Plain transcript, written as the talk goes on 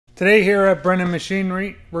Today here at Brennan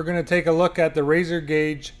Machinery, we're going to take a look at the Razor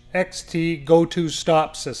Gauge XT Go-To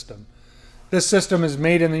Stop system. This system is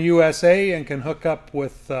made in the USA and can hook up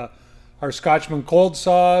with our Scotchman cold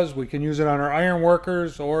saws. We can use it on our iron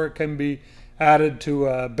workers, or it can be added to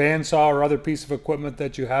a bandsaw or other piece of equipment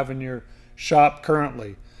that you have in your shop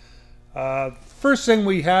currently. First thing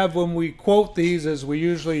we have when we quote these is we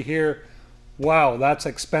usually hear, "Wow, that's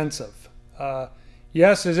expensive."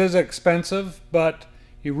 Yes, it is expensive, but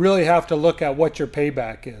you really have to look at what your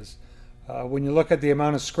payback is. When you look at the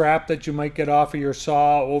amount of scrap that you might get off of your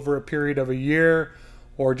saw over a period of a year,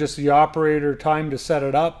 or just the operator time to set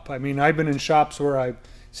it up. I mean, I've been in shops where I've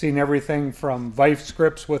seen everything from vice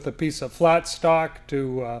grips with a piece of flat stock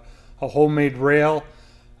to a homemade rail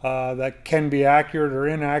that can be accurate or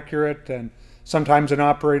inaccurate, and sometimes an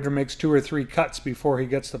operator makes 2 or 3 cuts before he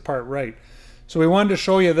gets the part right. So we wanted to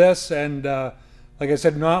show you this, and like I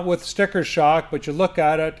said, not with sticker shock, but you look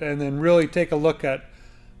at it and then really take a look at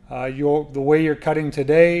the way you're cutting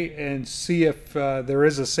today and see if there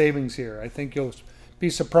is a savings here. I think you'll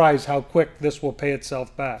be surprised how quick this will pay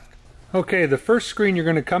itself back. Okay, the first screen you're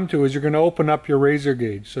going to come to is you're going to open up your razor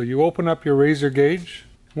gauge. So you open up your razor gauge.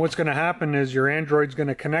 What's going to happen is your Android's going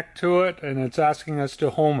to connect to it, and it's asking us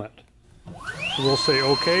to home it. So we'll say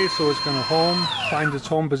OK, so it's going to home, find its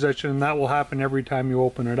home position, and that will happen every time you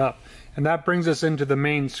open it up. And that brings us into the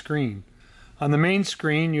main screen. On the main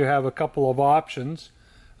screen you have a couple of options.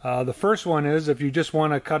 The first one is if you just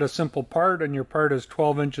want to cut a simple part and your part is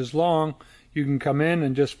 12 inches long, you can come in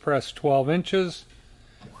and just press 12 inches,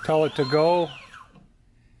 tell it to go,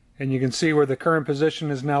 and you can see where the current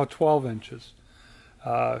position is now 12 inches.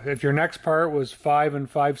 If your next part was 5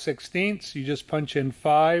 5/16, you just punch in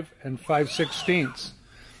 5 5/16.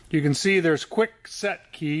 You can see there's quick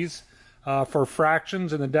set keys for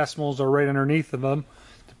fractions, and the decimals are right underneath of them,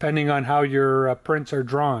 depending on how your prints are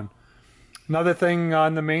drawn. Another thing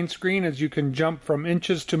on the main screen is you can jump from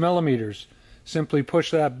inches to millimeters. Simply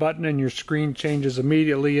push that button and your screen changes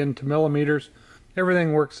immediately into millimeters.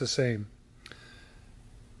 Everything works the same.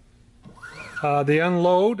 The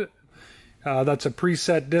unload, that's a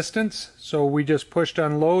preset distance, so we just pushed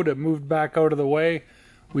unload, it moved back out of the way.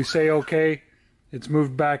 We say OK, it's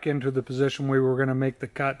moved back into the position where we're going to make the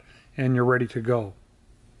cut, and you're ready to go.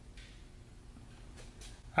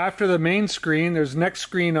 After the main screen, there's next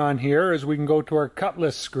screen on here is we can go to our cut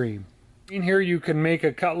list screen. In here you can make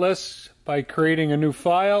a cut list by creating a new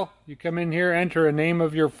file. You come in here, enter a name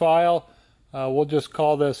of your file. We'll just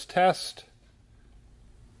call this test.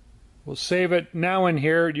 We'll save it. Now in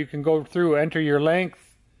here you can go through, enter your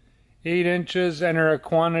length, 8 inches, enter a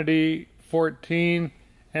quantity, 14,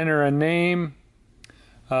 enter a name.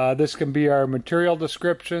 This can be our material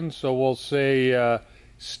description, so we'll say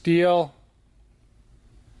steel.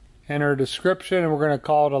 Enter a description, and we're going to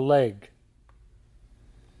call it a leg.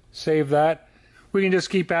 Save that. We can just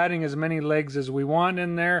keep adding as many legs as we want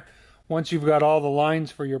in there. Once you've got all the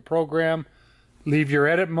lines for your program, leave your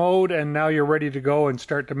edit mode, and now you're ready to go and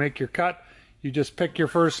start to make your cut. You just pick your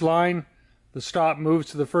first line, the stop moves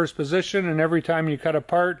to the first position, and every time you cut a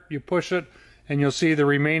part, you push it, and you'll see the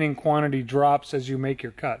remaining quantity drops as you make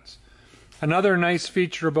your cuts. Another nice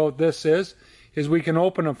feature about this is we can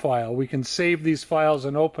open a file. We can save these files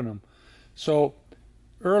and open them. So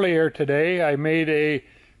earlier today I made a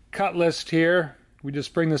cut list here. We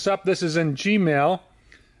just bring this up. This is in Gmail.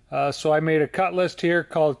 So I made a cut list here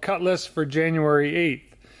called Cut List for January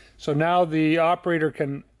 8th. So now the operator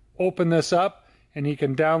can open this up and he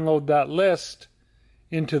can download that list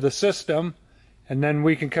into the system, and then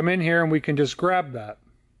we can come in here and we can just grab that.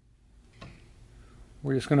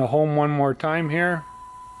 We're just going to home one more time here.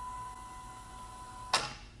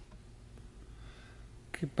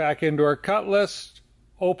 Get back into our cut list,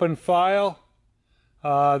 open file.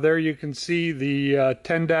 There you can see the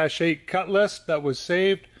 10-8 cut list that was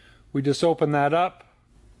saved. We just open that up,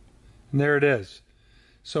 and there it is.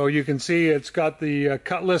 So you can see it's got the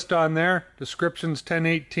cut list on there. Description's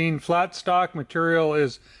 1018 flat stock. Material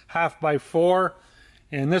is 1/2 x 4.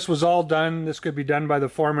 And this was all done. This could be done by the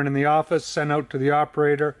foreman in the office, sent out to the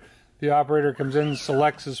operator. The operator comes in,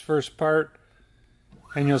 selects his first part,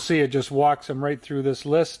 and you'll see it just walks him right through this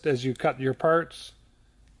list as you cut your parts.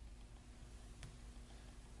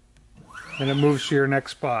 And it moves to your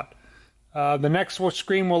next spot. The next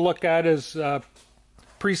screen we'll look at is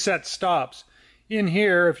preset stops. In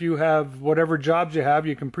here, if you have whatever jobs you have,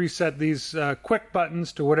 you can preset these quick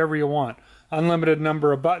buttons to whatever you want. Unlimited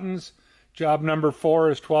number of buttons. Job number 4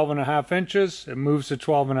 is 12.5 inches. It moves to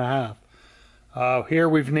 12.5. Here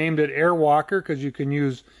we've named it Airwalker because you can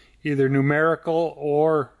use either numerical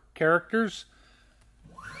or characters.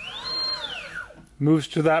 moves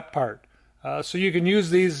to that part. So you can use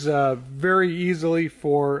these very easily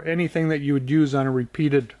for anything that you would use on a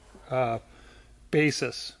repeated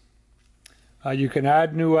basis. You can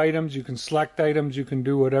add new items, you can select items, you can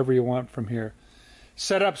do whatever you want from here.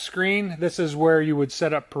 Setup screen, this is where you would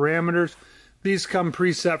set up parameters. These come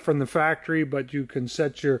preset from the factory, but you can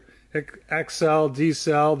set your XL,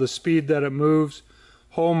 decel, the speed that it moves,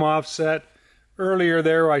 home offset. Earlier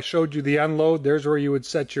there I showed you the unload. There's where you would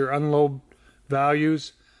set your unload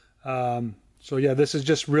values. So yeah, this is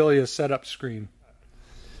just really a setup screen.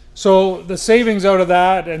 So the savings out of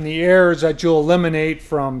that and the errors that you'll eliminate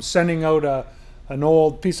from sending out an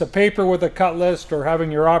old piece of paper with a cut list, or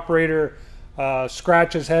having your operator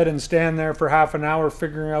scratch his head and stand there for half an hour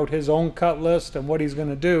figuring out his own cut list and what he's going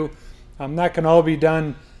to do, that can all be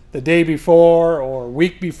done the day before or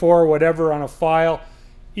week before, whatever, on a file.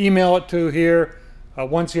 Email it to here.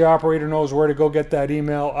 Once the operator knows where to go get that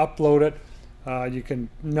email, upload it. You can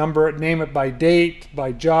number it, name it by date,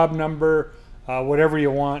 by job number, whatever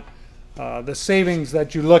you want. The savings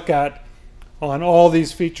that you look at on all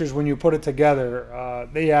these features when you put it together,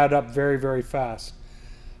 they add up very, very fast.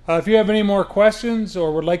 If you have any more questions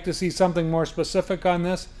or would like to see something more specific on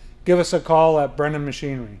this, give us a call at Brennan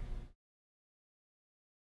Machinery.